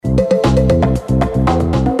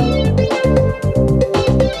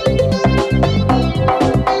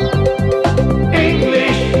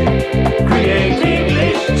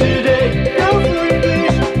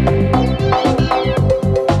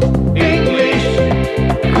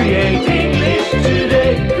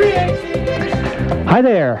Hi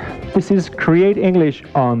there, this is Create English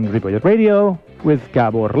on Ripollet Radio with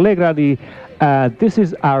Gabor Legradi. This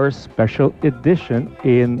is our special edition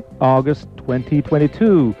in August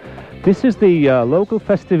 2022. This is the local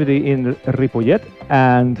festivity in Ripollet,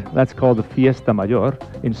 and that's called the Fiesta Mayor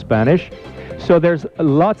in Spanish. So there's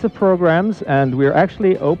lots of programs, and we're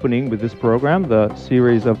actually opening with this program, the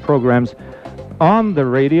series of programs on the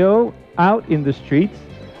radio, out in the streets.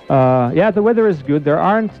 Yeah, the weather is good. There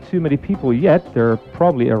aren't too many people yet. They're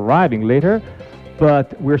probably arriving later,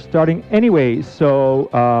 but we're starting anyway. So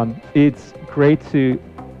it's great to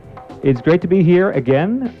be here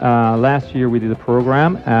again. Last year we did a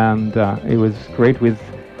program, and it was great with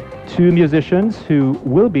two musicians who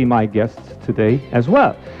will be my guests today as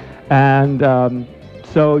well. And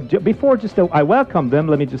so before I welcome them,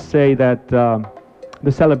 let me just say that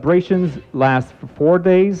the celebrations last for 4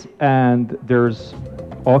 days, and there's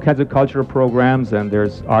all kinds of cultural programs, and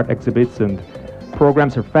there's art exhibits and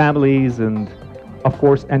programs for families, and of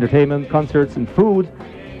course entertainment, concerts, and food,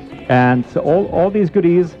 and so all these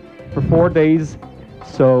goodies for 4 days.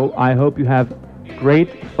 So I hope you have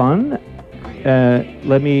great fun.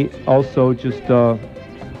 Let me also just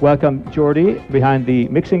welcome Jordi behind the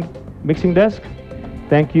mixing desk.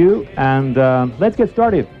 Thank you, and let's get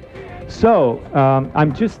started. So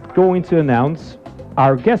I'm just going to announce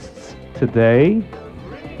our guests today,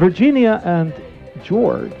 Virginia and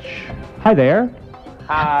George. Hi there.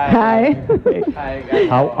 Hi. Hi. Hi, guys.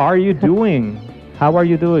 How are you doing? How are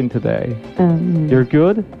you doing today? You're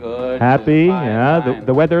good? Good. Happy? Fine, Yeah. fine.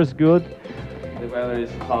 The weather is good? The weather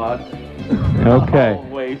is hot. Okay.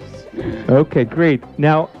 Always. Okay, great.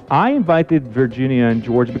 Now, I invited Virginia and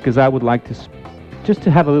George because I would like to just to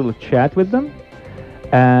have a little chat with them.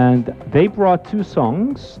 And they brought two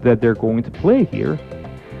songs that they're going to play here.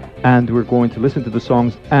 And we're going to listen to the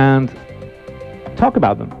songs and talk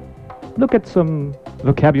about them. Look at some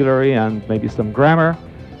vocabulary and maybe some grammar.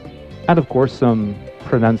 And of course, some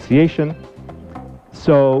pronunciation.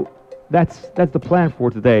 So that's the plan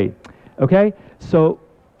for today. Okay? So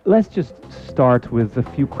let's just start with a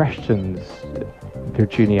few questions,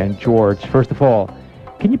 Virginia and George. First of all,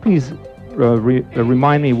 can you please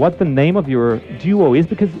remind me what the name of your duo is?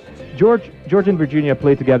 Because George and Virginia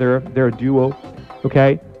play together. They're a duo.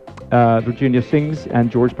 Okay? Virginia sings and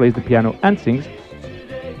George plays the piano and sings.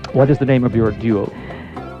 What is the name of your duo?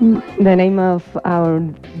 The name of our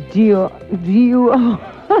duo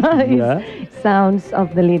is Sounds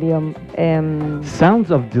of Delirium.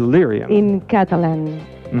 Sounds of Delirium. In Catalan.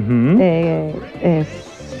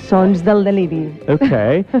 Sons del Deliri.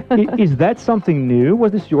 Okay. Is that something new?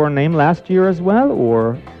 Was this your name last year as well,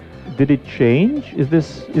 or did it change?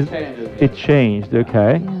 It changed?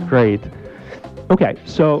 Okay, yeah. Great. Okay,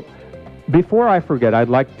 so before I forget, I'd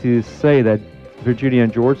like to say that Virginia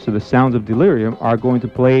and George, so the Sounds of Delirium, are going to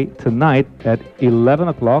play tonight at 11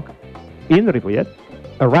 o'clock in Ripollet,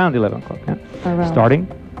 around 11 o'clock, yeah? Starting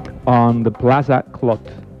on the Plaza Clot.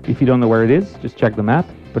 If you don't know where it is, just check the map,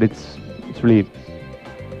 but it's really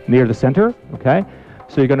near the center, okay?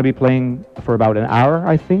 So you're going to be playing for about an hour,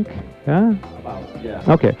 I think, yeah? Yeah.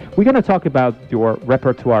 Okay, we're going to talk about your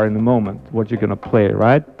repertoire in a moment, what you're going to play,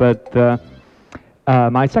 right? But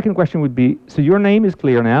my second question would be, so your name is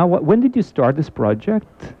clear now. When did you start this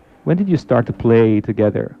project? When did you start to play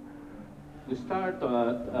together? We started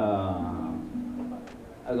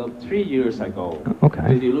about 3 years ago. Okay.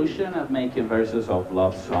 With the illusion of making versions of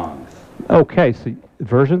love songs. Okay, so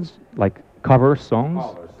versions, like cover songs?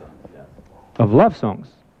 Cover songs, yes. Of love songs?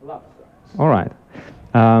 Love songs. All right.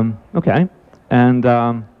 Okay. And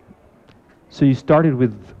so you started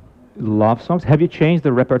with love songs. Have you changed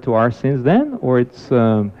the repertoire since then, or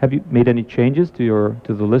have you made any changes to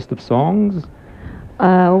the list of songs?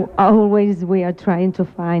 Always we are trying to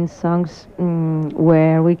find songs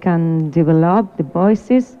where we can develop the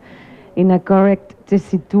voices in a correct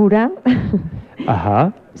tessitura.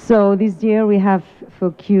 So this year we have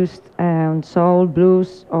focused on soul,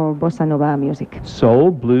 blues, or bossa nova music. Soul,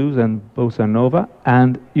 blues, and bossa nova.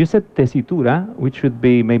 And you said tessitura, which would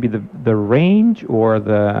be maybe the range or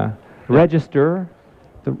the register.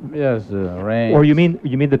 Yes, the range. Or you mean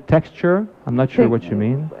the texture? I'm not sure what you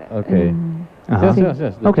mean. Okay.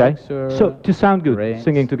 Yes. Okay. Texture, so to sound good, range,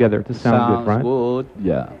 singing together to sound good, right? Good.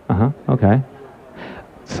 Yeah. Okay.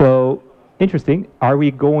 So interesting. Are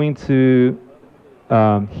we going to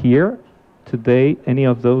hear today any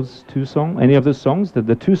of those two songs? Any of the songs?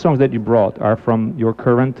 The two songs that you brought are from your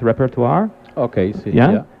current repertoire? Okay. See,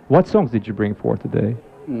 yeah. What songs did you bring for today?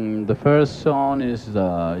 The first song is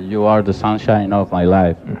 "You Are the Sunshine of My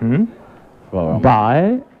Life."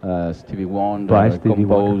 By Stevie Wonder,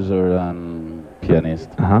 composer and pianist.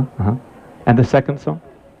 And the second song?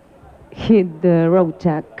 Hit the road,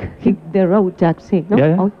 Jack. Hit the road, Jack. Sí, ¿no? Yeah,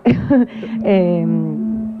 yeah.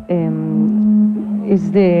 Oh.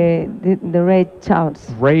 Is the Ray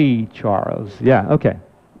Charles. Ray Charles. Yeah, okay.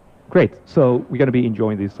 Great. So we're going to be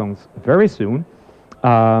enjoying these songs very soon.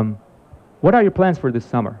 What are your plans for this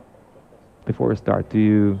summer? Before we start, do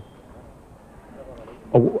you...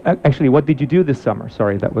 Oh, actually, what did you do this summer?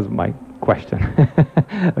 Sorry, that was my question.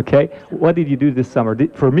 Okay. What did you do this summer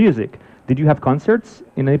for music? Did you have concerts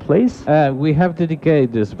in any place? We have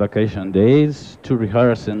dedicated these vacation days to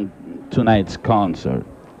rehearsing tonight's concert.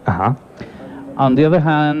 Uh-huh. On the other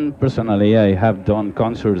hand, personally, I have done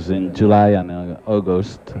concerts in July and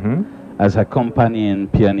August Mm-hmm. as accompanying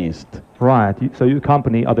pianist. Right. So you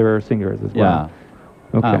accompany other singers as well?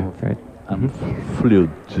 Yeah. Okay, great. And flute.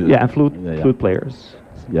 Too. Yeah, and flute, Yeah, yeah. flute players.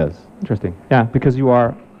 Yes. Interesting. Yeah, because you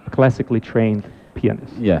are a classically trained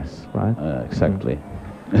pianist. Yes. Right. Exactly.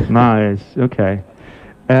 Nice. Okay.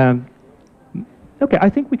 Okay, I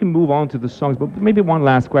think we can move on to the songs, but maybe one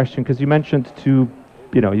last question, because you mentioned you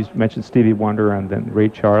mentioned Stevie Wonder and then Ray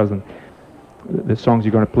Charles and the songs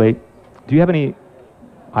you're going to play. Do you have any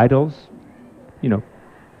idols,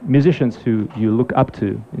 musicians who you look up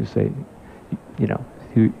to? You say,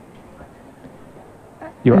 who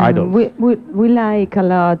your idols? We like a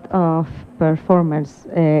lot of performers.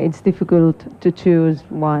 It's difficult to choose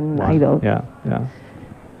one idol. Yeah, yeah.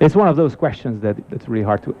 It's one of those questions that's really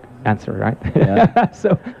hard to answer, right? Yeah.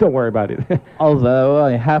 So don't worry about it. Although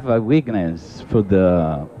I have a weakness for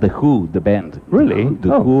the Who, the band. Really?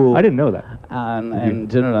 The Who. I didn't know that. And in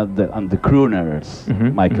general, the crooners,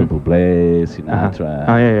 Mhm, Michael mhm. Bublé, Sinatra,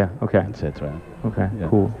 Oh, yeah, yeah. Okay. etc. Okay, Yeah.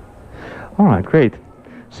 cool. All right, great.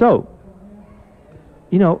 So,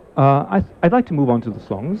 I'd like to move on to the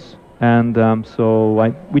songs. And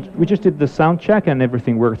we just did the sound check and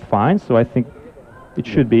everything worked fine. So I think it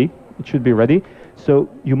should be ready. So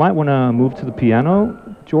you might want to move to the piano,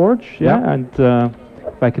 George. Yeah. Yeah. And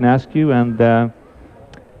if I can ask you, and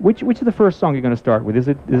which is the first song you're going to start with? Is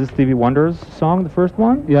it Stevie Wonder's song, the first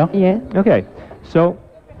one? Yeah. Yeah. Okay. So,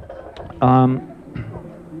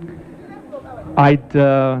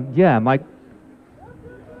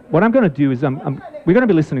 what I'm going to do is we're going to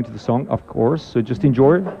be listening to the song, of course. So just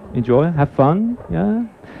enjoy, have fun. Yeah.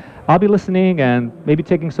 I'll be listening and maybe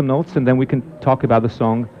taking some notes, and then we can talk about the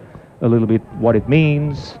song a little bit, what it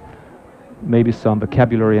means, maybe some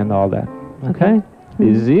vocabulary and all that. Okay?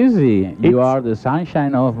 It's easy. You It's- are the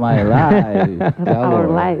sunshine of my life. Our Gabor.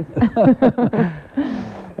 life.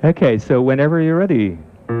 Okay, so whenever you're ready,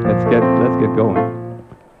 let's get going.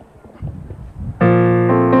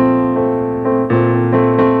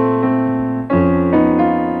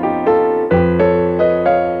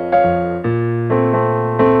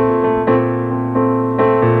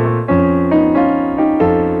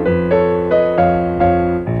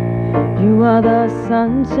 You are the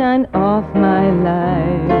sunshine of my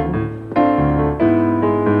life.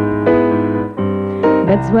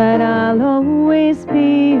 That's what I'll always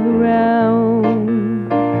be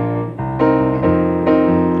around.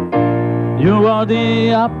 You are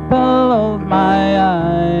the apple of my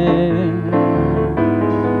eye.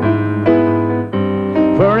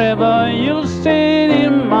 Forever you'll stay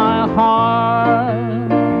in my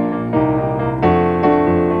heart.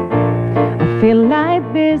 I feel like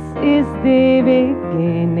this is the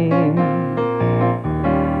beginning.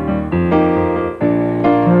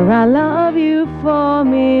 For I love you for a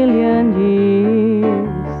million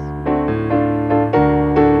years.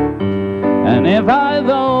 And if I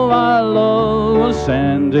thought our love was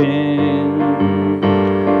ending,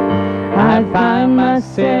 I find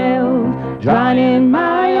myself drowning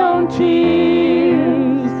my own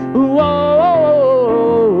tears. Whoa,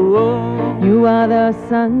 You are the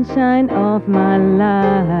sunshine of my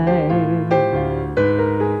life.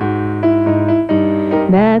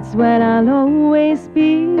 That's what I'll always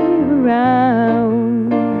be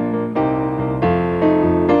around.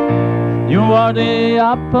 you are the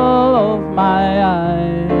apple of my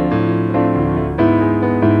eye.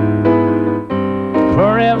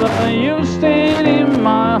 Forever you stayed in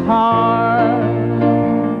my heart.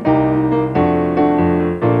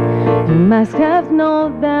 You must have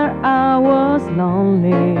known that I was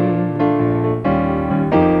lonely,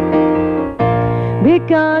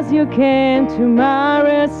 because you came to my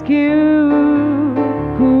rescue.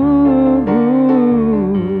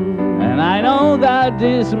 And I know that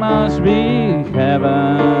this must be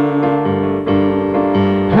heaven.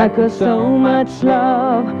 How could so much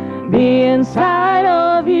love be inside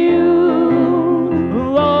of you?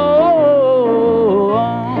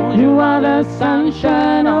 Oh, You are the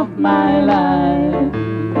sunshine of my life.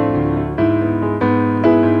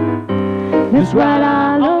 'cause while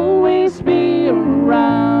I'll always be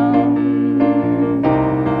around,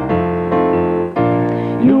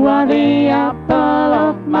 you are the apple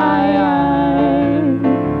of my eye.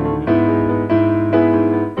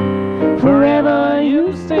 Forever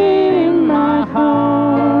you stay in my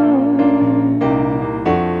heart.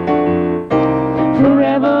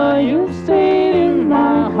 Forever you stay in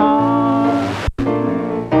my heart.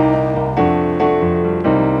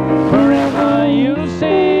 Forever you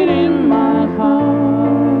stay in my heart.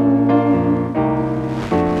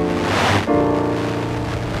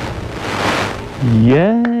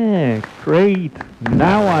 Yeah, great.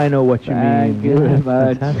 Now I know what you mean. Thank you very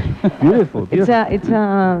much. Fantastic. Beautiful. It's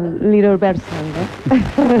a little version.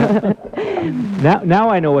 Now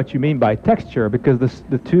I know what you mean by texture, because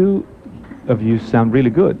the two of you sound really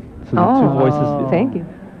good. So the two voices. Thank you.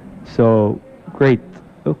 So great.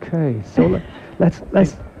 Okay. So let's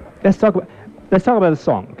talk about the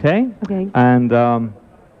song. Okay. Okay. And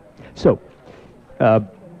so,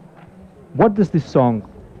 what does this song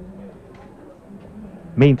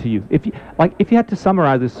mean to you? If you had to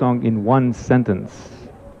summarize this song in one sentence,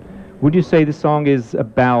 would you say the song is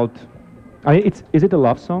about? Is it a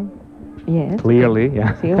love song? Yes. Clearly,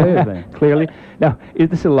 yeah. Clearly. Clearly. Now, is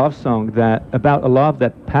this a love song about a love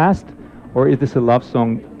that passed, or is this a love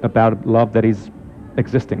song about a love that is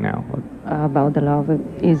existing now? About the love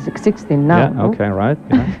is existing now. Yeah. no? Okay. Right.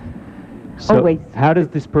 Yeah. So Always. how does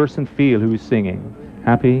this person feel who is singing?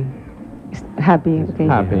 Happy? Happy. Okay.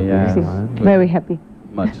 Happy, yeah. Very happy.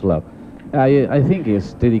 Much love. I think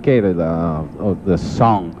it's dedicated of the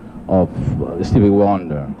song of Stevie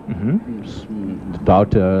Wonder. Mm-hmm. The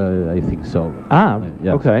daughter, I think so.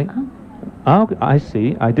 Yes. Okay. Oh, I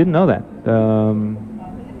see. I didn't know that.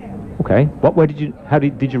 Okay. Where did you?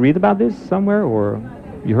 Did you read about this somewhere, or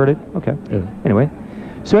you heard it? Okay. Yeah. Anyway,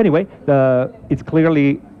 it's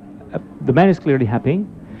clearly the man is clearly happy,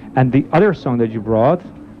 and the other song that you brought,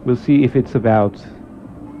 we'll see if it's about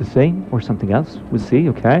the same or something else. We'll see.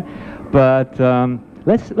 Okay. But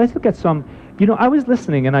let's look at some. You know, I was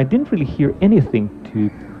listening and I didn't really hear anything to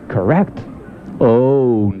correct.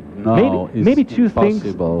 Oh no! Maybe it's two things.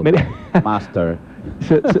 impossible. Maybe Master.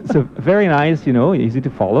 so very nice, you know, easy to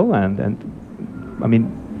follow, and I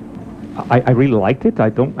mean, I really liked it. I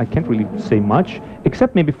can't really say much,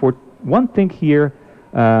 except maybe for one thing here,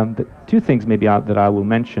 two things maybe that I will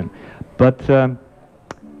mention, but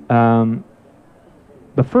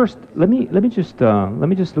first let me just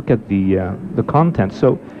look at the content.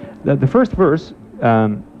 So the first verse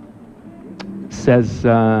says,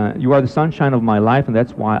 "You are the sunshine of my life, and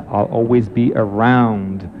that's why I'll always be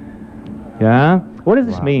around." Yeah. What does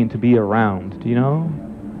this mean, to be around? Do you know?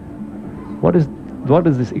 What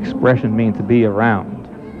does this expression mean, to be around?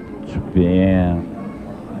 To be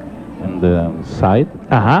on the side.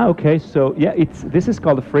 Okay. So yeah, this is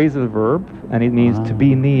called a phrasal verb, and it means to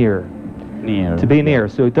be near. Near. To be near.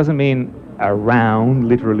 So it doesn't mean around,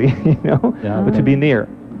 literally, you know, Yeah. but to be near,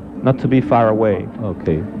 not to be far away.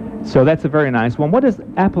 Okay. So that's a very nice one. What is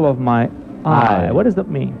apple of my eye? What does that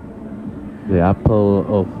mean? The apple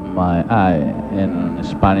of my eye in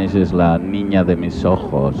Spanish is la niña de mis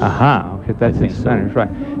ojos. Okay, that's in think so. Spanish, right?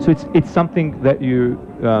 So it's something that you,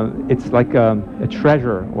 it's like a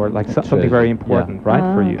treasure, or like something treasure, very important, right,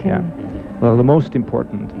 for you? Okay. Yeah. Well, the most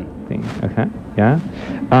important thing. Okay. Yeah.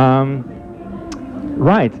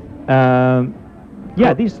 Right.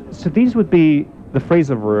 Yeah. These would be the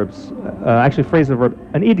phrasal verbs. Actually, phrasal verb,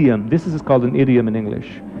 an idiom. This is called an idiom in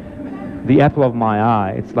English. The apple of my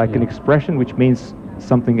eye. It's like an expression which means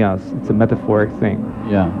something else. It's a metaphoric thing.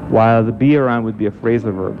 Yeah. While the be around would be a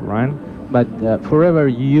phrasal verb, right? But forever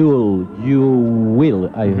you will,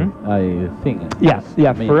 I think. Yes.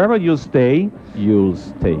 Yeah. I mean, Forever you'll stay. You'll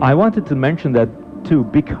stay. I wanted to mention that too,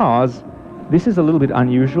 because this is a little bit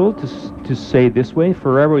unusual to say this way.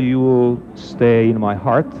 Forever you will stay in my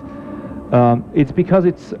heart. It's because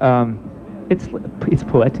it's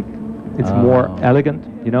poetic. It's more elegant,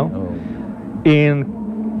 you know. Oh.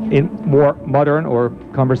 In more modern or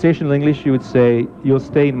conversational English, you would say, "You'll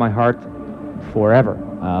stay in my heart forever."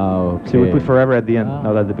 Okay. So we put forever at the end,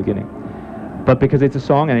 not at the beginning. But because it's a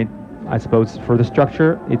song, and I suppose for the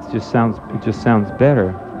structure, it just sounds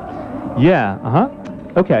better. Yeah.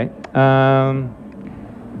 Okay.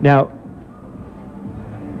 Now,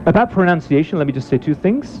 about pronunciation, let me just say two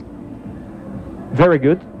things. Very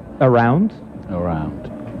good. Around.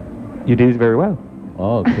 Around. You did it very well.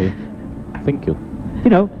 Oh, okay. Thank you. You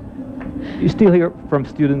know, you still hear from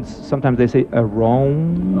students, sometimes they say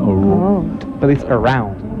around, but it's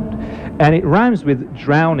around. And it rhymes with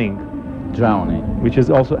drowning. Drowning. Which is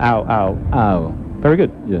also ow, ow. Ow. Very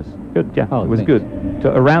good. Yes. Good. Yeah, Oh, it was thanks. good.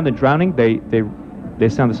 So around and drowning, they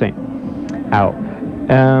sound the same. Ow.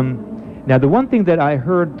 Now the one thing that I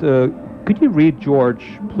heard, could you read, George,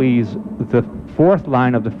 please, the fourth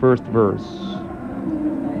line of the first verse?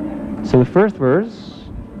 So the first verse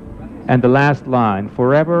and the last line.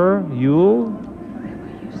 Forever you'll.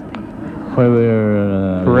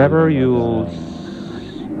 Forever you'll.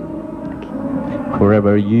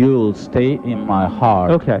 Forever you'll stay in my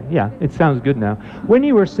heart. Okay, yeah, it sounds good now. When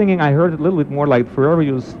you were singing, I heard it a little bit more like forever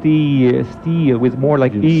you'll stay with more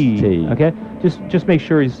like You'll E. stay. Okay, just make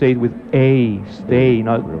sure you say it with A, stay,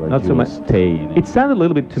 not so you'll much. stay in It sounded a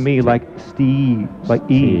little bit to me like stay, like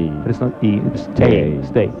E, but it's not E. It's Stay. A,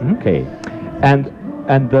 stay. Mhm. Okay.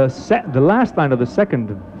 And the last line of the second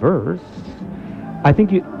verse, I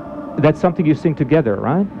think that's something you sing together,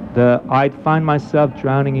 right? I'd find myself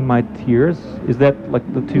drowning in my tears. Is that like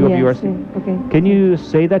the two of you are Yes, singing? okay. Can you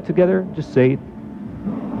say that together? Just say it.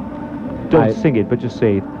 Don't sing it, but just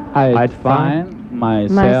say it. I'd find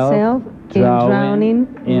myself drowning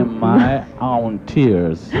in my own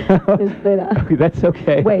tears. Espera. That's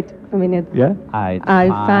okay. Wait a minute. Yeah? I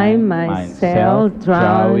find myself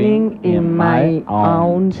drowning in my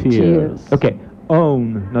own tears. Okay.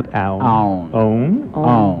 Own, not own. Own.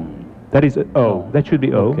 Own. That is O. That should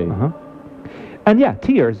be O. Okay. Uh-huh. And yeah,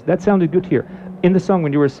 tears. That sounded good here. In the song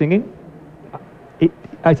when you were singing,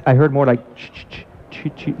 I heard more like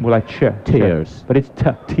more like Tears. but it's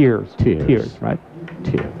tears. Tears. Tears, right?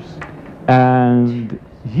 Tears. And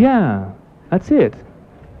yeah, that's it.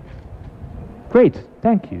 Great.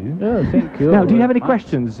 Thank you. Oh, thank you. Now, do you have any very much.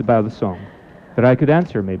 questions about the song that I could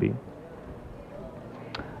answer, maybe?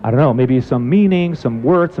 I don't know, maybe some meaning, some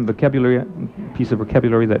words, some vocabulary, piece of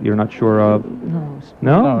vocabulary that you're not sure of. No.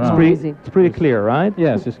 No? No, It's no. pretty, Easy. it's pretty clear, right?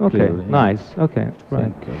 Yes, it's Okay, clear, yeah. nice. Okay,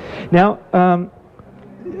 right. Thank you. Now,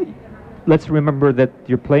 let's remember that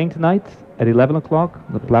you're playing tonight at 11 o'clock,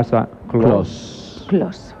 the Plaza Close.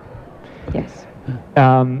 Close. Yes.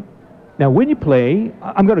 Now, when you play,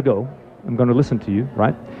 I'm going to go. I'm going to listen to you,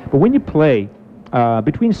 right? But when you play,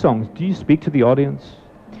 between songs, do you speak to the audience?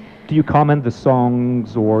 Do you comment the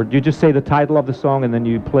songs, or do you just say the title of the song and then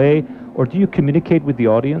you play? Or do you communicate with the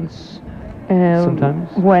audience sometimes?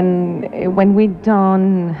 When we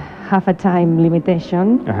don't have a time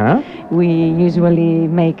limitation, Uh-huh. we usually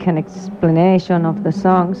make an explanation of the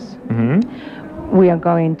songs Mm-hmm. we are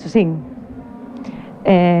going to sing.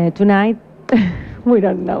 Tonight, we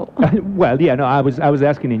don't know. Well, yeah, no, I was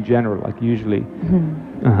asking in general, like usually.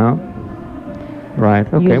 Mhm. Uh-huh. Right,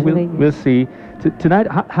 okay, Usually, we'll see. Tonight,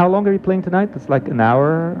 how long are you playing tonight? It's like an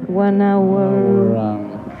hour, 1 hour.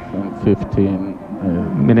 Around 15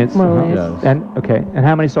 minutes? More or uh-huh. less. Yes. And, okay, and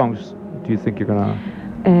how many songs do you think you're gonna...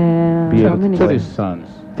 Be How able to many? 30 sons.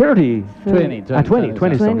 30? 20. 20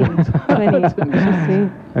 20. songs. 20.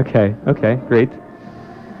 Okay, great.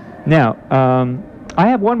 Now, I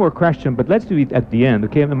have one more question, but let's do it at the end,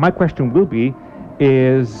 okay? And my question will be,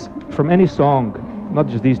 is from any song, not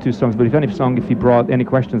just these two songs, but if any song, if you brought any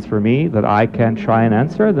questions for me that I can try and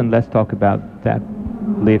answer, then let's talk about that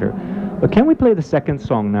later. But can we play the second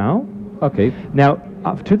song now? Okay. Now,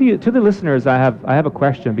 to the listeners, I have a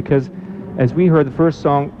question, because as we heard, the first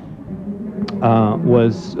song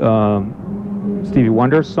was Stevie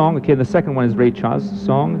Wonder's song. Okay, the second one is Ray Charles'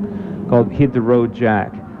 song called "Hit the Road,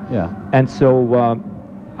 Jack." Yeah. And so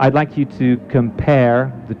I'd like you to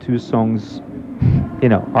compare the two songs. You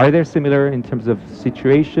know, are they similar in terms of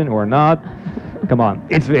situation or not? Come on,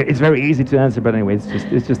 it's very easy to answer, but anyway,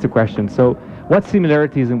 it's just a question. So, what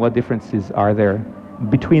similarities and what differences are there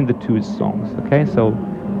between the two songs? Okay, so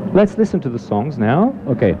let's listen to the songs now.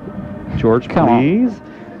 Okay. George, Come on. please.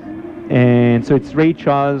 And so it's Ray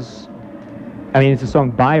Charles. I mean, it's a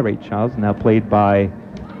song by Ray Charles, now played by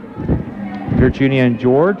Virginia and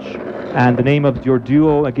George. And the name of your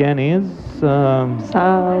duo again is. Sons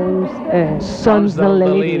the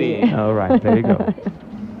Lady. All right, there you go.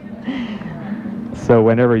 So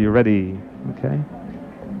whenever you're ready, okay.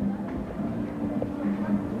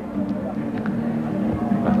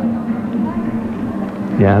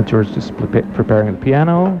 Yeah, George just preparing the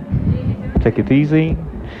piano. Take it easy.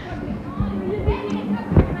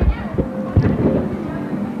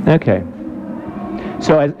 Okay.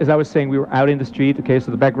 So as I was saying, we were out in the street. Okay,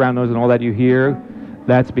 so the background noise and all that you hear,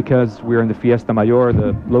 that's because we're in the Fiesta Mayor,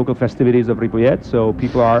 the local festivities of Ripollet. So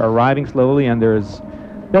people are arriving slowly, and there's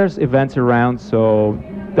events around. So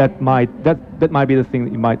that might be the thing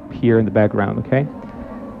that you might hear in the background. Okay,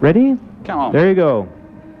 ready? Come on. There you go.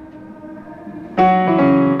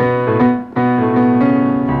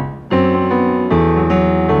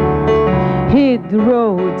 Hit the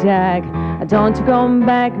road, Jack. Don't you come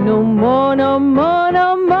back no more, no more,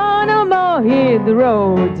 no more, more. Hit the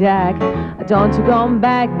road, Jack. Don't you come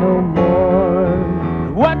back no more.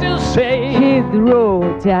 What do you say? Hit the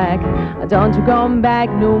road, Jack. Don't you come back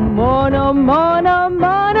no more, no more, no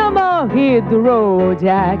more, no more. Hit the road,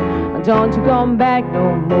 Jack. Don't you come back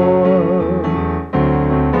no more.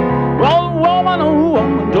 Oh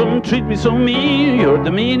woman, don't treat me so mean. You're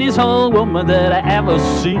the meanest old woman that I ever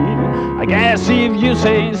seen. I guess if you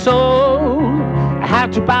say so, I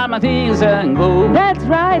have to pack my things and go. That's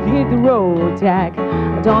right, hit the road, Jack.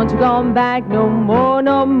 Don't you come back no more,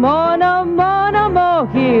 no more, no more, no more.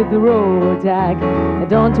 Hit the road, Jack.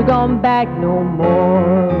 Don't you come back no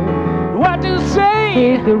more. What do you say?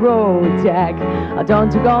 Hit the road, Jack.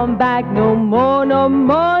 Don't you come back no more, no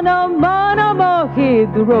more, no more, no more.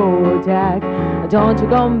 Hit the road, Jack. Don't you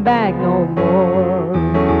come back no more.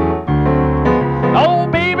 Oh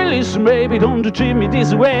baby, listen baby, don't you treat me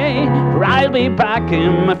this way, for I'll be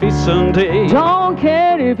packing my feet someday. Don't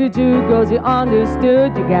care if you do, cause you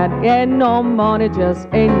understood. You can't get no money, just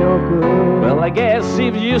ain't no good. Well, I guess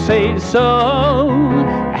if you say so,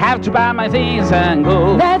 I have to buy my things and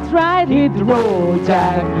go. That's right, hit the road,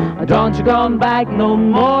 Jack. Don't you come back no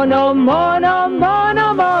more, no more, no more,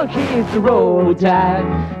 no more. Hit the road, Jack.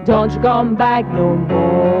 Don't you come back no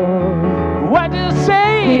more. What do you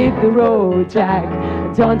say? Hit the road, Jack.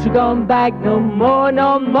 Don't you come back no more,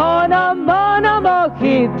 no more, no more, no more.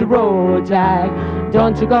 Hit the road, Jack.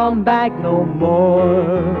 Don't you come back no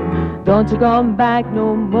more. Don't you come back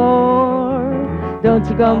no more. Don't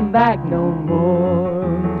you come back no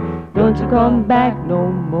more. Don't you come back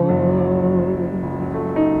no more.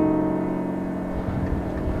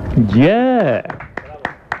 Yeah.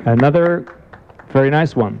 Another very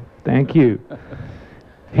nice one. Thank you.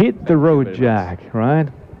 Hit the road, Jack, right?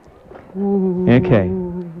 Okay.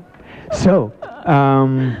 So,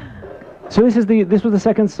 this was the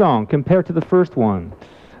second song compared to the first one.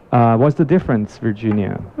 What's the difference,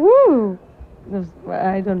 Virginia? Woo!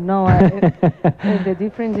 I don't know. The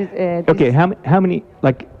difference is... Okay, how many,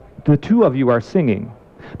 like, the two of you are singing,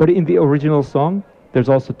 but in the original song, there's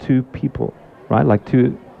also two people, right? Like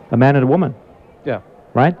a man and a woman. Yeah.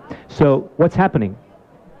 Right? So, what's happening?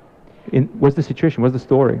 What's the situation? What's the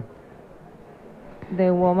story?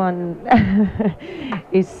 The woman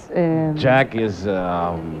is... Jack is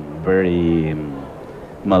very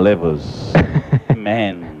malicious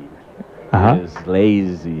man. He's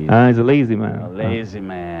lazy. He's a lazy man. A lazy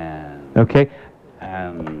man. Okay.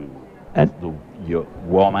 And the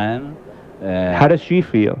woman... how does she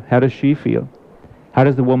feel? How does she feel? How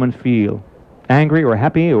does the woman feel? Angry or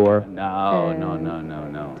happy or... No.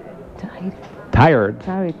 Tired. Tired?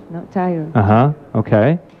 Tired, not tired. Uh-huh,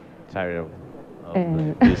 okay. Tired of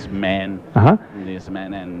this man. Uh-huh. This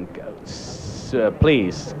man, and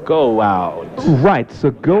please, go out. Right,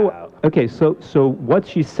 so go... Okay, so what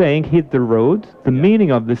she's saying, hit the road, the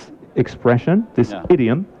meaning of this expression, this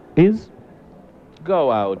idiom, is... Go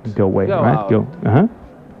out. Go away, go right? Out. Go. Uh-huh.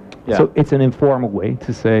 Yeah. So it's an informal way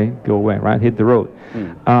to say go away, right? Hit the road.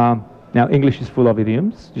 Now, English is full of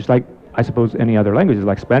idioms, just like, I suppose, any other languages,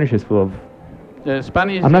 like Spanish is full of...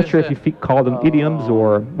 Spanish. I'm not sure if you call them idioms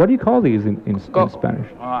or... What do you call these in Spanish?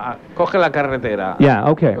 Coge la carretera. Yeah,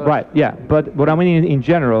 okay, right, yeah. But what I mean in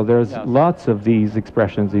general, there's lots of these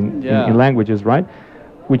expressions in languages, right?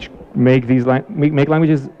 Which make these make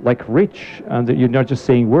languages like rich, and you're not just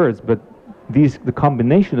saying words, but the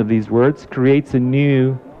combination of these words creates a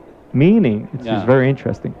new meaning. It's just very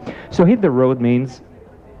interesting. So hit the road means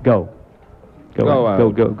go.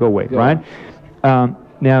 Go away, right?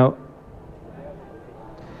 Now...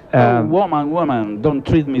 woman, don't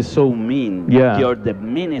treat me so mean. Yeah. You're the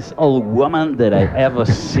meanest old woman that I ever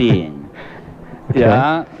seen. Okay.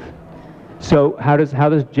 Yeah. So how does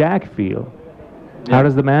Jack feel? Yeah. How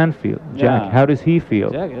does the man feel? Jack, how does he feel?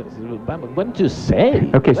 Jack, what did you say?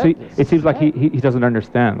 Okay, so it seems like he doesn't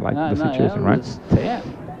understand the situation, right?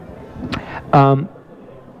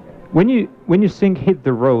 When you sing "Hit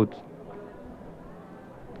the Road,"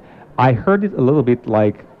 I heard it a little bit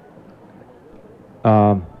like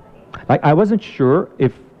I wasn't sure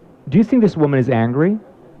if... Do you think this woman is angry,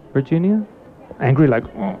 Virginia? Angry like...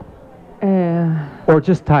 or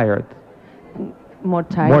just tired? More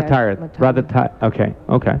tired. More tired. Rather tired. Okay.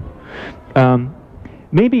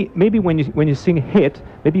 Maybe when you sing "hit,"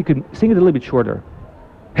 maybe you could sing it a little bit shorter.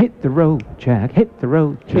 Hit the road, Jack. Hit the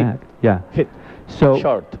road, Jack. Yeah. Hit. So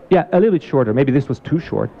short. Yeah, a little bit shorter. Maybe this was too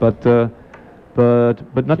short, but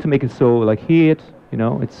not to make it so like hit. You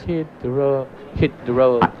know, it's hit the road. Hit the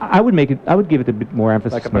road. I would make it. I would give it a bit more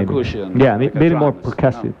emphasis. Like a percussion. Yeah, like maybe more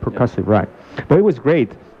percussive, right? But it was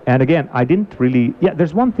great. And again, I didn't really... Yeah,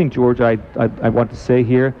 there's one thing, George, I want to say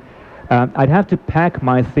here. I'd have to pack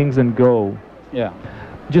my things and go. Yeah.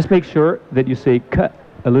 Just make sure that you say k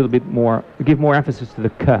a little bit more. Give more emphasis to the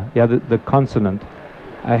k. Yeah, the consonant.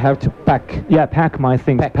 I have to pack. Yeah, pack my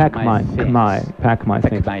things. Pack my things. pack my Pack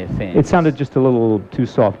things. my things. It sounded just a little too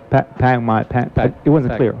soft. Pack my pack. It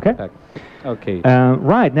wasn't clear. Okay. Pack. Okay.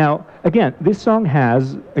 Right now, again, this song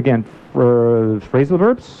has again for phrasal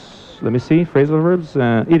verbs. Let me see, phrasal verbs,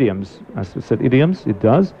 idioms. As I said, idioms. It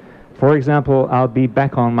does. For example, I'll be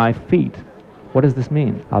back on my feet. What does this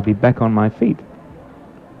mean? I'll be back on my feet.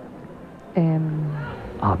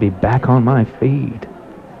 I'll be back on my feet.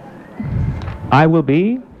 I will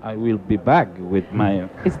be. I will be back with my.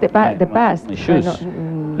 It's the past. My shoes.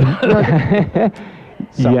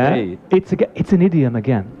 Yeah, it's an idiom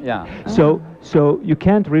again. Yeah. So you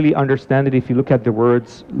can't really understand it if you look at the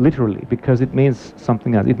words literally, because it means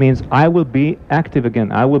something else. It means I will be active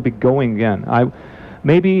again. I will be going again.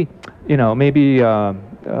 Maybe you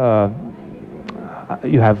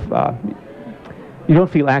have you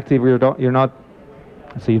don't feel active. You're not.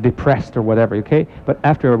 So you're depressed or whatever. Okay, but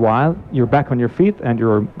after a while you're back on your feet and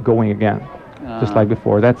you're going again, just like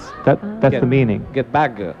before. That's the meaning. Get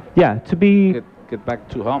back. Yeah, to be. Get back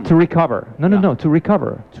to home. To recover. No, to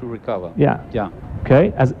recover. To recover. Yeah. Yeah.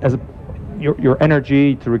 Okay, your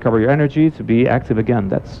energy, to recover your energy, to be active again.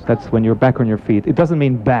 That's when you're back on your feet. It doesn't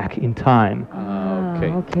mean back in time.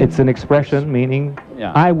 Okay. It's an expression meaning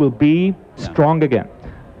I will be strong again.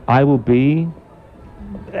 I will be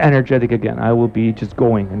energetic again. I will be just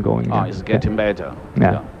going and going again. Oh, it's getting better.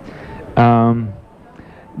 Yeah.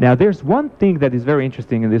 Now there's one thing that is very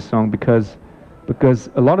interesting in this song because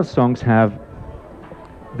a lot of songs have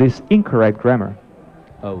this incorrect grammar.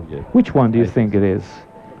 Oh, yeah. Which one do you think it is?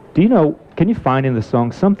 Do you know, can you find in the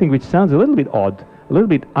song something which sounds a little bit odd, a little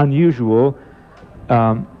bit unusual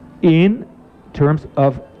in terms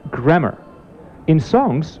of grammar? In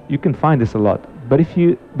songs, you can find this a lot. But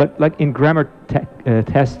like in grammar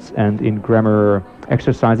tests and in grammar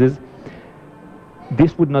exercises,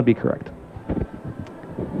 this would not be correct.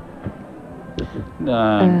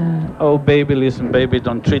 Oh, baby, listen, baby,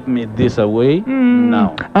 don't treat me this away.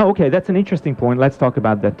 No. Oh, okay, that's an interesting point. Let's talk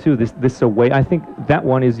about that too. This away. I think that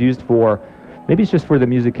one is used for, maybe it's just for the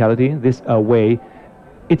musicality. This away,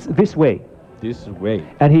 it's this way. This way.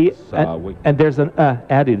 And there's an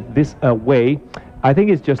added. This away. I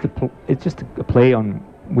think it's just a play on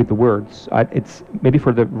with the words. It's maybe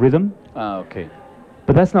for the rhythm. Okay.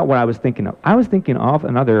 But that's not what I was thinking of. I was thinking of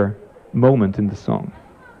another moment in the song.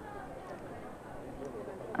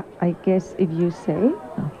 I guess if you say.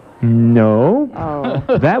 No.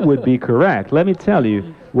 Oh. That would be correct. Let me tell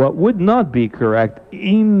you, what would not be correct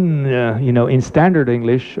in in standard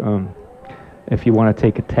English, if you want to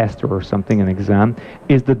take a test or something, an exam,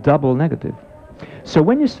 is the double negative. So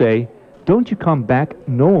when you say, "Don't you come back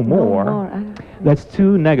no more," that's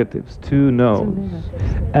two negatives, two no's.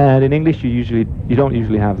 And in English, you don't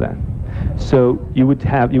usually have that. So you would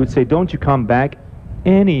say, "Don't you come back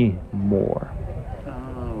any more."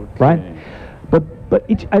 Right? But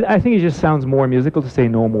I think it just sounds more musical to say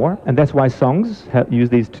no more, and that's why songs use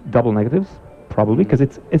these double negatives, probably, because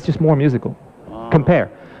it's just more musical. Compare.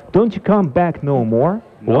 Don't you come back no more,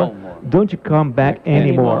 or don't you come back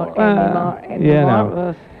anymore.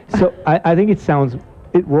 No. So I think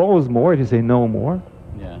it rolls more if you say no more.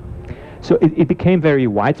 Yeah. So it became very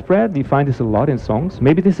widespread. You find this a lot in songs.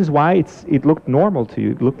 Maybe this is why it looked normal to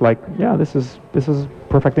you. It looked like, yeah, this is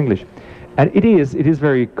perfect English. And it is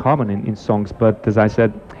very common in songs, but as I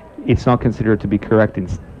said, it's not considered to be correct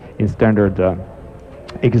in standard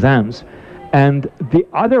exams. And the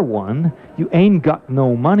other one, you ain't got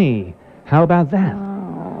no money. How about that?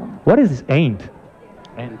 Oh. What is this ain't?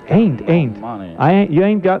 Ain't. Money. You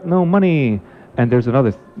ain't got no money. And there's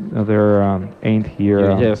another ain't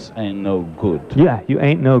here. Yes, ain't no good. Yeah, you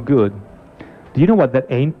ain't no good. Do you know what that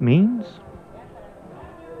ain't means?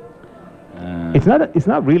 It's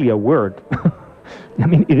not really a word. I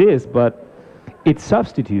mean, it is, but it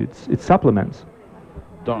substitutes, it supplements.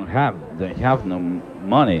 They have no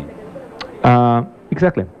money.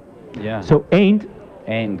 Exactly. Yeah. So ain't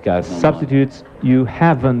got no substitutes you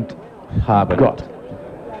haven't got.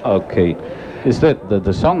 Okay. Is that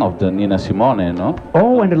the song of the Nina Simone, no?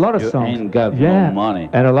 Oh, and a lot of you songs. Ain't got no money.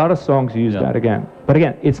 And a lot of songs use that again. But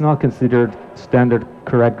again, it's not considered standard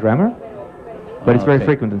correct grammar. But it's very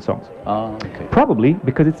frequent in songs. Okay. Probably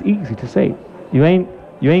because it's easy to say. You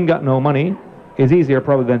ain't got no money is easier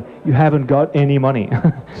probably than you haven't got any money.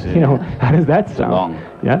 How does that sound? Long.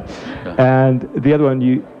 Yeah. And the other one,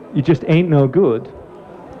 you just ain't no good.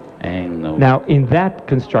 Ain't no. Now in that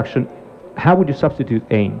construction, how would you substitute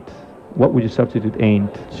ain't? What would you substitute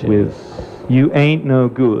ain't with? You ain't no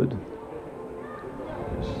good.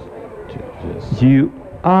 Yes. You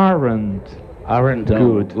aren't Aren't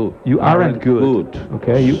good. You aren't good.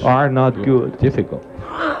 Okay, you are not good. Difficult.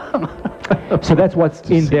 So that's what's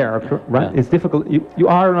in there, right? Yeah. It's difficult. You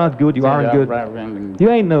are not good. You aren't good. You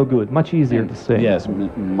ain't no good. Much easier to say. Yes,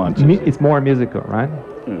 much easier. It's more musical, right?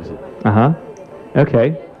 Yes.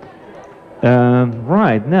 Okay.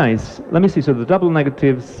 Right. Nice. Let me see. So the double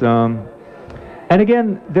negatives. And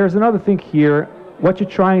again, there's another thing here. What you're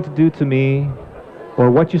trying to do to me,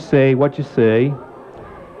 or what you say.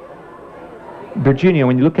 Virginia,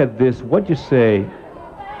 when you look at this, what you say.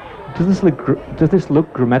 Does this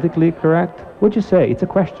look grammatically correct? What'd you say? It's a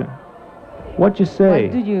question. What you say?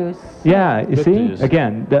 What do you say? Yeah, you see?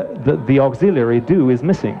 Again, the auxiliary do is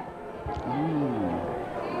missing.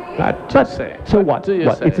 But say. So what? Do you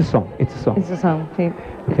What? say? It's a song. It's a song. It's a song. Okay.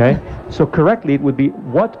 Okay? So correctly it would be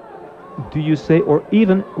what do you say, or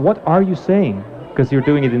even what are you saying? Because you're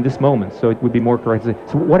doing it in this moment, so it would be more correct to say,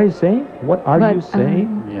 so what are you saying? What are you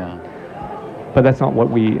saying? Yeah. But that's not what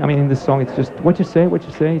I mean, in this song, it's just what you say,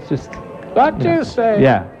 it's just... What do you say?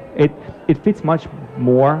 Yeah, it fits much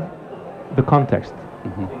more the context.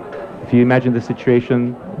 If you imagine the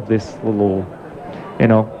situation, this little,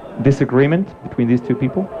 disagreement between these two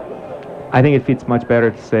people, I think it fits much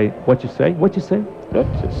better to say, what you say. What do you say?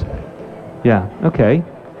 Yeah, okay.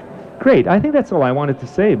 Great, I think that's all I wanted to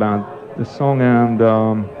say about the song, and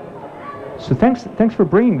so thanks for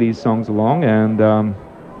bringing these songs along, and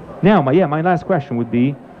now, my last question would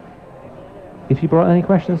be, if you brought any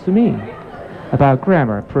questions to me about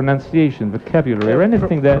grammar, pronunciation, vocabulary, or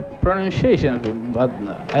anything that... Pronunciation, but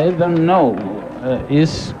I don't know.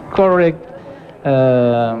 Is correct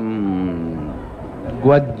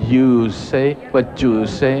what you say,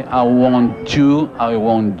 I want you, I've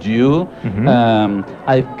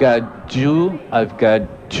got you.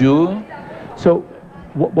 So,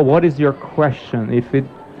 what is your question? If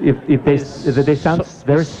they sound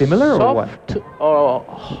very similar, or what? Soft or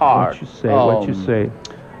hard? What you say?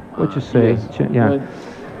 Yes. Yeah.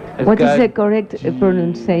 What is the correct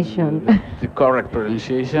pronunciation? The correct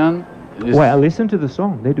pronunciation is... Well, listen to the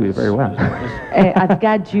song. They do it very well. I've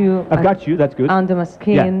got you. I've got you. That's good. Under my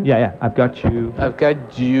skin. Yeah. I've got you. I've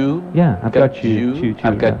got you. Yeah, I've got you.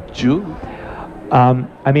 I've got you.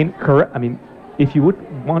 I mean, correct. I mean, if you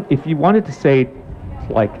wanted to say it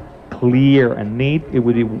like clear and neat, it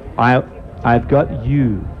would be I've got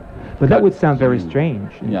you, but that would sound very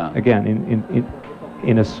strange. Yeah. Again,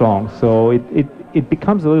 in a song, so it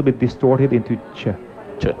becomes a little bit distorted into ch.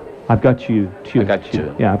 I've got you. I got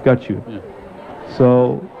you. Yeah, I've got you. Yeah.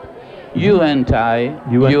 So. You and I.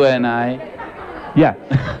 You and I. Yeah.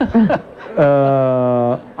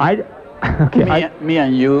 Okay. Me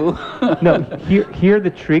and you. No. Here the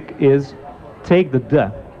trick is take the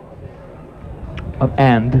the of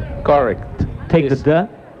and. Correct. Take the the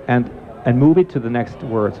and move it to the next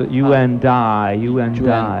word. So you and I. You and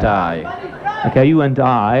I. Okay, you and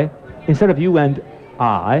I. Instead of you and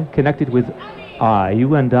I, connect it with I.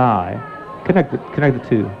 You and I. Connect the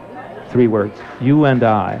two. 3 words. You and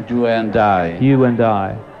I. You and I. You and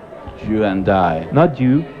I. You and I. Not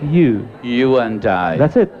you. You. You and I.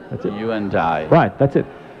 That's it. You and I. Right. That's it.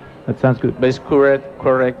 That sounds good. But it's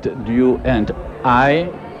correct. You and I.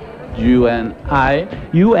 You and I.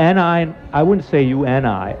 You and I. I wouldn't say you and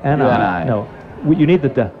I. You and I. No. You need the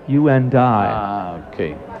duh. You and I.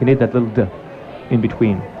 Okay. You need that little duh in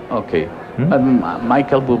between. Okay.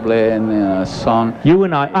 Michael Bublé in a song. You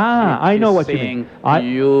and I. I know what you mean.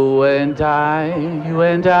 You and I. You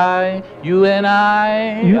and I. You and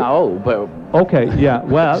I. But okay. Yeah.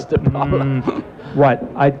 Well. That's the problem. Right.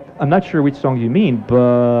 I'm not sure which song you mean,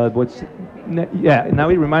 but now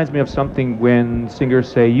it reminds me of something when singers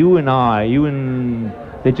say you and I,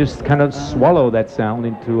 they just kind of swallow that sound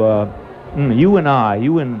into you and I,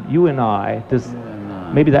 you and I.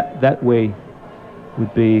 Maybe that way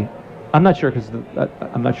would be. I'm not sure, because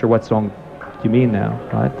I'm not sure what song you mean now,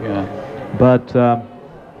 right? Yeah. But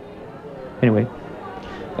anyway.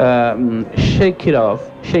 Shake it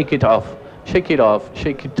off. Shake it off. Shake it off.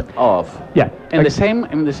 Shake it off. Yeah. In the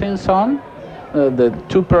same song, the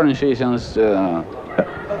two pronunciations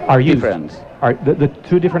are used. Different. The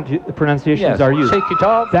two different pronunciations are used. Shake it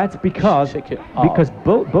off. That's because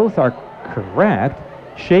both are correct.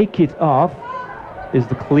 Shake it off is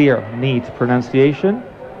the clear, neat pronunciation,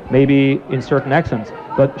 maybe in certain accents.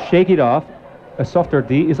 But shake it off, a softer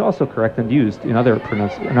D, is also correct and used in other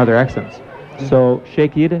accents. So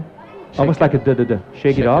shake it, almost like a da-da-da.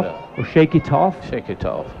 Shake it off or shake it off. Shake it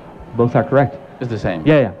off. Both are correct. It's the same.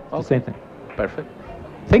 Yeah, it's the same thing. Perfect.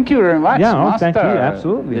 Thank you very much, Yeah, Master. thank you,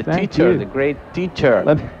 absolutely. The Thank teacher, you. the great teacher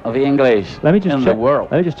Let me- of English Let me just in check. the world.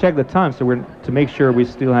 Let me just check the time, so we're to make sure we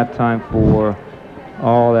still have time for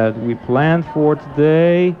all that we planned for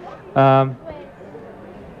today.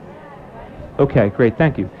 Okay, great.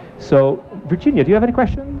 Thank you. So, Virginia, do you have any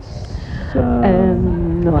questions?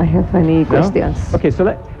 No, I have any questions. Okay, so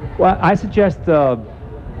well, I suggest a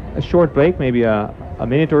short break, maybe a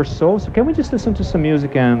minute or so. So can we just listen to some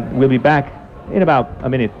music, and we'll be back in about a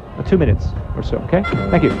minute, 2 minutes or so. Okay?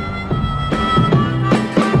 Thank you.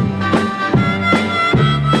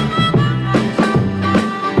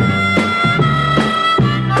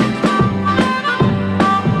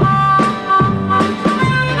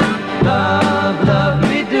 Love, love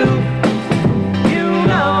me do. You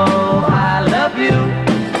know I love you.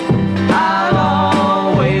 I'll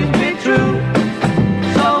always be true.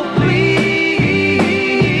 So please,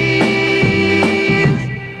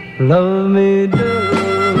 love me do.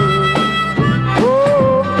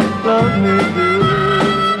 Oh, love me do.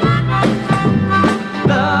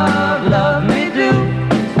 Love, love me do.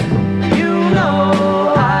 You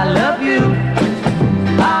know I love you.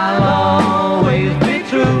 I'll always be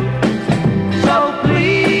true. So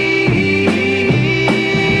please,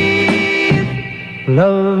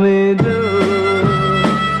 love me do.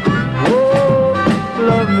 Oh,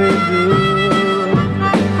 love me do.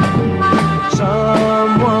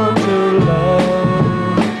 Someone to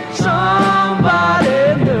love, somebody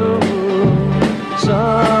new.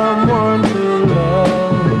 Someone to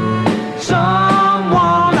love,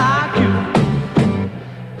 someone like you.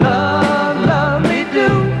 Love, love me do.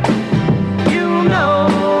 You know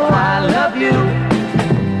I love you.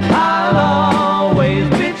 I'll always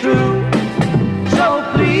be true. So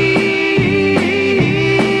please,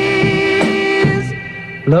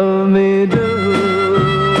 love me do.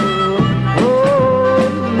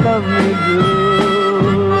 Oh, love me do.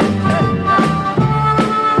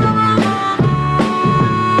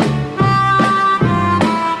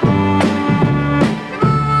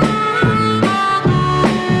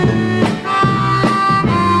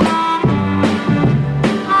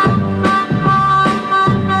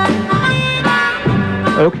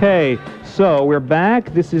 Okay, so we're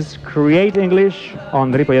back. This is Create English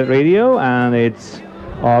on Ripollet Radio, and it's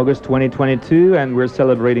August 2022, and we're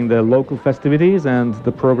celebrating the local festivities, and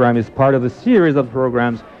the program is part of the series of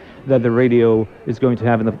programs that the radio is going to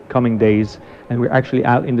have in the coming days. And we're actually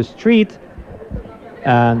out in the street,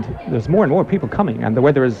 and there's more and more people coming, and the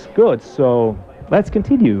weather is good, so let's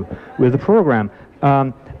continue with the program.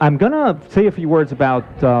 I'm gonna say a few words about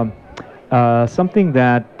something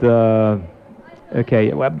that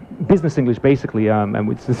okay, well, business English basically, and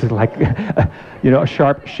this is like a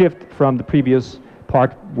sharp shift from the previous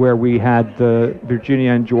part where we had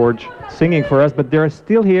Virginia and George singing for us, but they're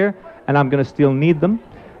still here, and I'm gonna still need them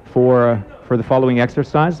for the following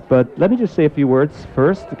exercise. But let me just say a few words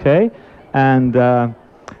first, okay? And the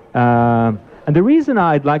reason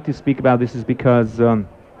I'd like to speak about this is because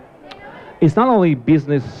it's not only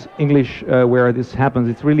business English where this happens.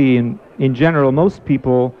 It's really in general. Most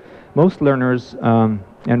people, most learners, and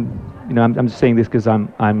I'm just saying this because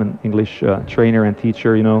I'm an English trainer and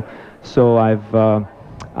teacher. So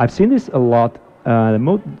I've seen this a lot.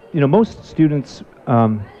 Most students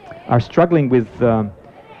are struggling with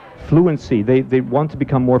fluency. They want to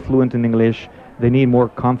become more fluent in English. They need more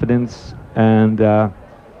confidence, and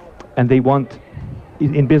they want,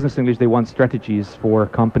 in business English, they want strategies for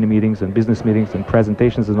company meetings and business meetings and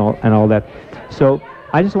presentations and all that. So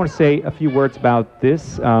I just want to say a few words about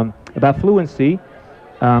this, about fluency.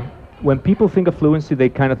 When people think of fluency, they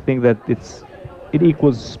kind of think that it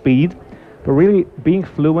equals speed, but really being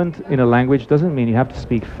fluent in a language doesn't mean you have to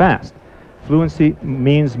speak fast. Fluency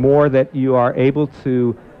means more that you are able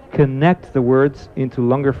to connect the words into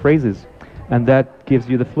longer phrases, and that gives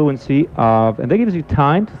you the fluency and that gives you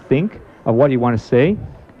time to think of what you want to say,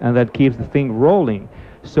 and that keeps the thing rolling.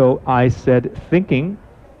 So I said thinking,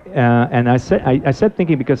 and I said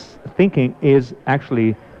thinking because thinking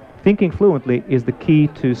fluently is the key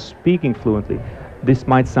to speaking fluently. This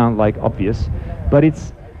might sound like obvious, but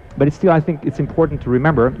it's still, I think it's important to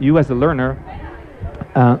remember. You as a learner,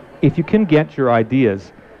 if you can get your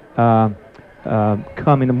ideas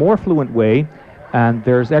come in a more fluent way, and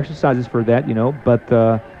there's exercises for that,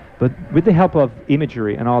 but with the help of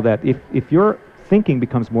imagery and all that, if your thinking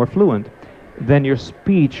becomes more fluent, then your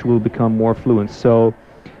speech will become more fluent. So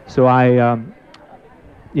I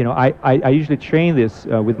usually train this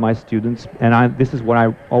with my students, and this is what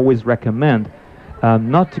I always recommend,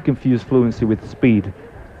 not to confuse fluency with speed.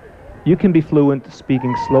 You can be fluent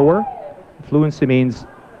speaking slower. Fluency means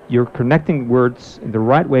you're connecting words in the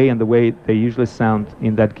right way and the way they usually sound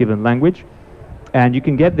in that given language. And you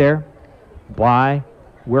can get there by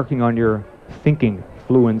working on your thinking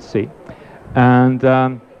fluency. And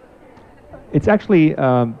it's actually,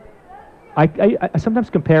 I sometimes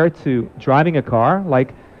compare it to driving a car.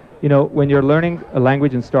 Like, you know, when you're learning a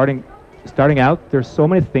language and starting out, there's so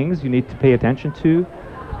many things you need to pay attention to.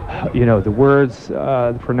 You know, the words,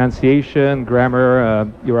 the pronunciation,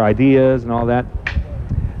 grammar, your ideas and all that.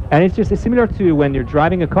 And it's similar to when you're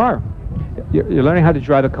driving a car. You're learning how to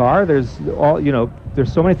drive a car. There's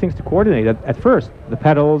there's so many things to coordinate at first. The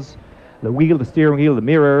pedals, the wheel, the steering wheel, the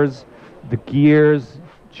mirrors, the gears,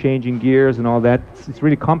 changing gears and all that. It's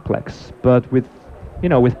really complex. But with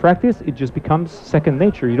practice, it just becomes second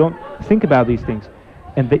nature. You don't think about these things.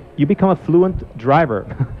 And you become a fluent driver,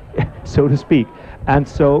 so to speak. And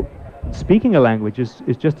so speaking a language is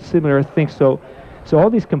just a similar thing. So all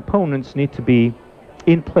these components need to be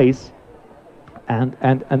in place, and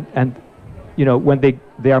you know, when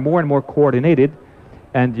they are more and more coordinated,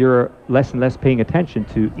 and you're less and less paying attention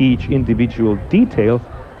to each individual detail,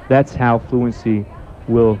 that's how fluency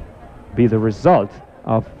will be the result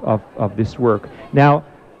of this work. Now,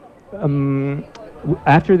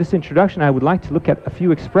 after this introduction, I would like to look at a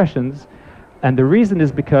few expressions, and the reason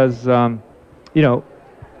is because you know,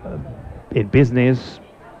 in business,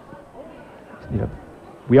 you know,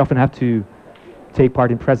 we often have to take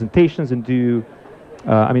part in presentations and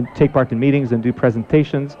take part in meetings and do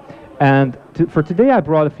presentations. And for today, I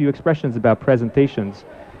brought a few expressions about presentations.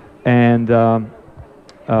 And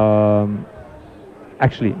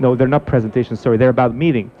actually, no, they're not presentations, sorry, they're about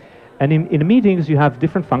meeting. And in meetings, you have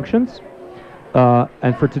different functions.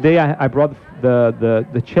 And for today, I brought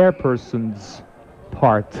the chairperson's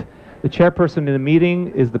part. The chairperson in a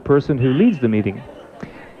meeting is the person who leads the meeting.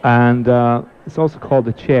 And it's also called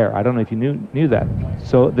the chair. I don't know if you knew that.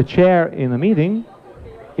 So the chair in a meeting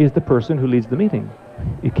is the person who leads the meeting.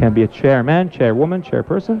 It can be a chairman, chairwoman,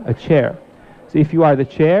 chairperson, a chair. So if you are the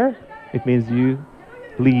chair, it means you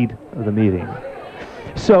lead the meeting.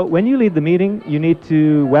 So when you lead the meeting, you need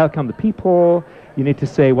to welcome the people, you need to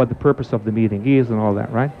say what the purpose of the meeting is and all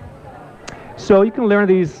that, right? So you can learn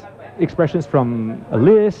these expressions from a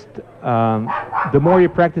list. The more you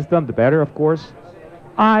practice them, the better, of course.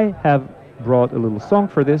 I have brought a little song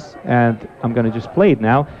for this, and I'm going to just play it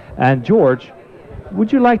now. And George,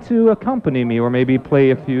 would you like to accompany me, or maybe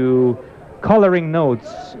play a few coloring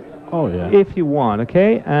notes? Oh yeah. If you want,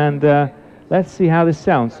 okay? And let's see how this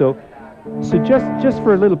sounds. So just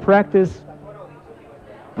for a little practice,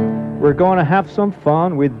 we're going to have some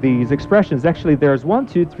fun with these expressions. Actually, there's 1,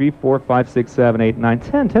 2, 3, 4, 5, 6, 7, 8, 9,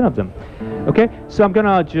 10 of them. Okay, so I'm going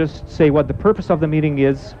to just say what the purpose of the meeting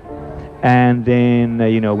is, and then,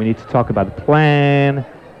 you know, we need to talk about the plan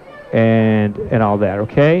and all that,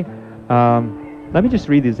 okay? Let me just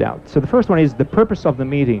read these out. So the first one is, the purpose of the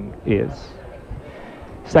meeting is.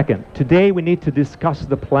 Second, today we need to discuss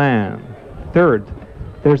the plan. Third,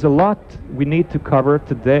 there's a lot we need to cover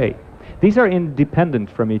today. These are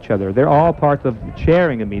independent from each other. They're all part of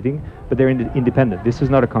chairing a meeting, but they're independent. This is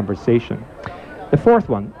not a conversation. The fourth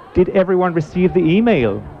one, did everyone receive the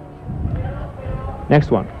email?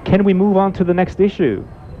 Next one, can we move on to the next issue?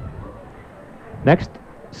 Next,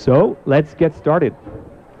 so let's get started.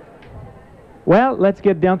 Well, let's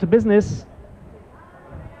get down to business.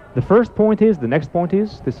 The first point is, the next point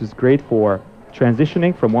is, this is great for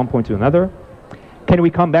transitioning from one point to another. Can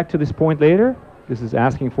we come back to this point later? This is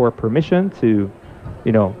asking for permission to,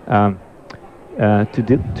 you know,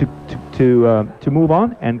 to move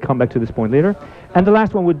on and come back to this point later. And the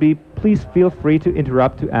last one would be, please feel free to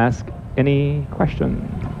interrupt to ask any questions.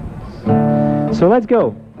 So let's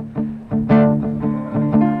go.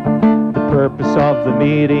 The purpose of the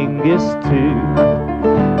meeting is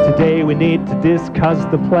today we need to discuss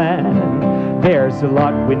the plan. There's a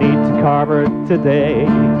lot we need to cover today.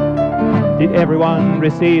 Did everyone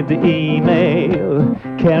receive the email?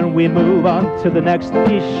 Can we move on to the next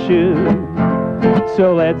issue?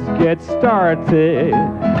 So let's get started.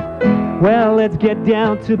 Well, let's get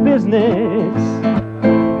down to business.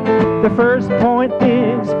 The first point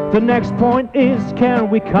is, the next point is, can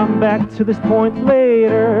we come back to this point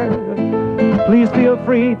later? Please feel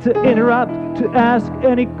free to interrupt to ask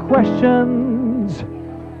any questions.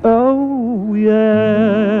 Oh,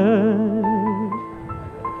 yeah.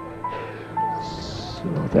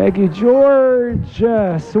 Thank you, George.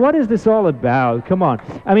 So what is this all about? Come on.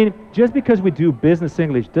 I mean, just because we do business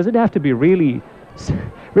English, does it have to be really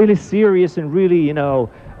serious and really, you know,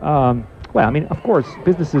 well, I mean, of course,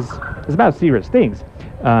 business is about serious things.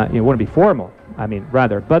 You want to be formal, I mean,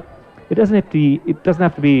 rather. But it doesn't have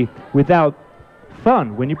to be without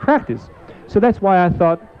fun when you practice. So that's why I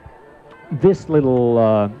thought this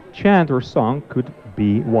little chant or song could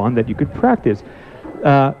be one that you could practice.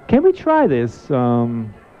 Can we try this,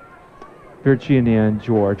 Virginia and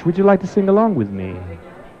George? Would you like to sing along with me?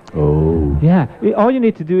 Oh. Yeah. All you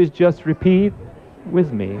need to do is just repeat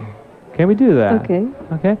with me. Can we do that? Okay.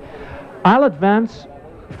 Okay. I'll advance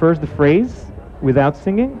first the phrase without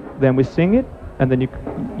singing, then we sing it, and then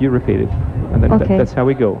you repeat it. And then Okay. that's how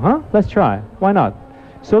we go. Huh? Let's try. Why not?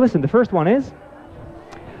 So listen, the first one is,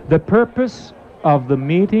 the purpose of the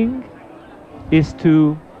meeting is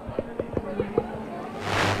to...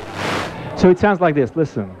 So it sounds like this.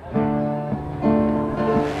 Listen.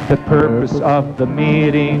 The purpose of the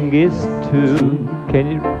meeting is to...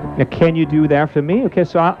 Can you do that after me? Okay,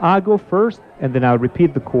 so I'll go first, and then I'll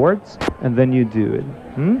repeat the chords, and then you do it.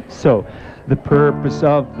 So, the purpose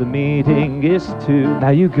of the meeting is to... Now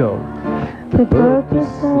you go. The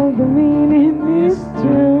purpose of the meeting is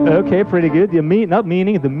to... Okay, pretty good. Not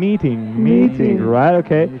meaning, the meeting. Meeting, right?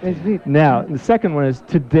 Okay. Now, the second one is,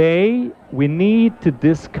 today we need to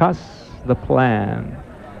discuss the plan.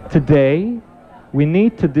 Today we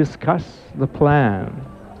need to discuss the plan.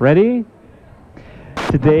 Ready?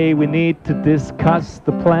 Today we need to discuss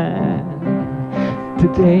the plan.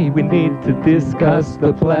 Today we need to discuss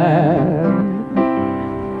the plan.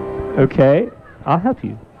 Okay, I'll help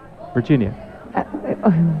you. Virginia.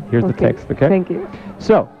 Here's the text, okay? Thank you.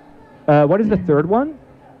 So, what is the third one?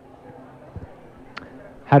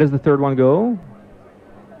 How does the third one go?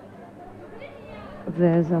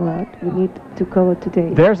 There's a lot we need to cover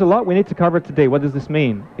today. There's a lot we need to cover today. What does this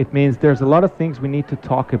mean? It means there's a lot of things we need to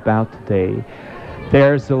talk about today.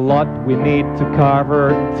 There's a lot we need to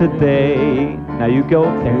cover today. Now you go.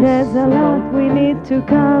 There's a lot we need to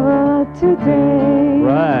cover today.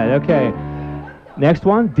 Right, okay. Next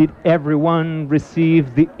one. Did everyone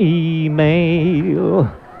receive the email?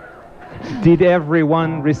 Did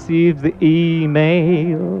everyone receive the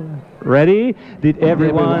email? Ready? Did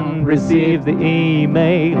everyone receive the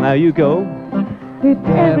email? Now you go. Did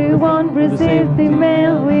everyone receive the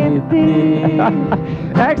mail with the...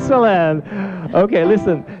 Excellent. Okay,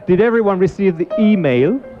 listen. Did everyone receive the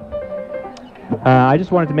email? I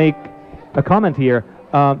just wanted to make a comment here.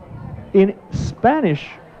 In Spanish,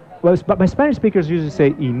 well, my Spanish speakers usually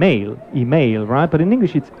say email, right? But in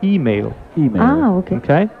English, it's email. Ah, okay.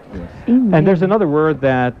 Okay? Yes. Email. And there's another word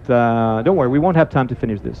that, don't worry, we won't have time to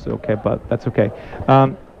finish this, okay, but that's okay.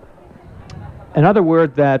 Another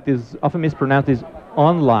word that is often mispronounced is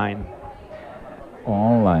online.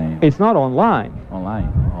 Online. It's not online. Online.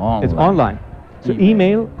 It's online. So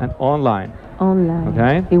email and online. Online.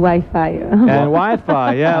 Okay. The Wi-Fi. And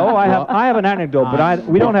Wi-Fi, yeah. Oh, I have an anecdote, but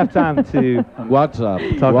we don't have time to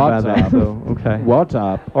WhatsApp. talk about that. So, okay.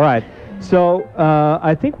 WhatsApp. All right. So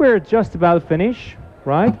I think we're just about finished,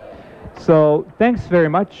 right? So thanks very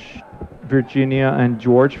much, Virginia and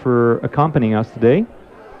George, for accompanying us today.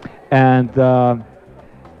 And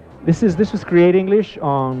this was Create English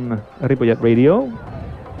on Ripollet Radio.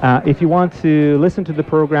 If you want to listen to the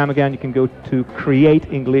program again, you can go to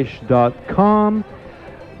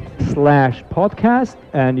createnglish.com/podcast,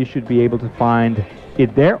 and you should be able to find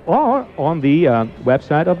it there, or on the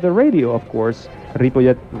website of the radio, of course,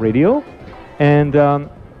 Ripollet Radio. And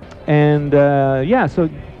yeah, so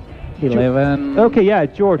 11. okay, yeah,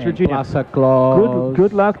 George, Virginia. Plaza Claus.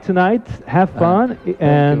 Good luck tonight. Have fun.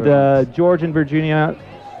 And George and Virginia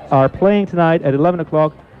are playing tonight at 11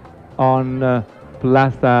 o'clock on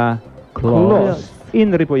Plaza Claus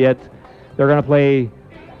in Ripollet. They're gonna play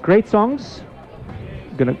great songs.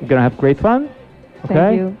 Gonna have great fun. Okay.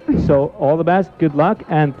 Thank you. So all the best. Good luck,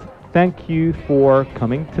 and thank you for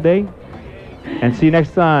coming today. And see you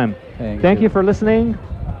next time. Thank you for listening.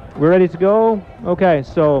 We're ready to go. Okay.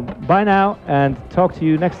 So bye now, and talk to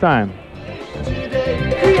you next time.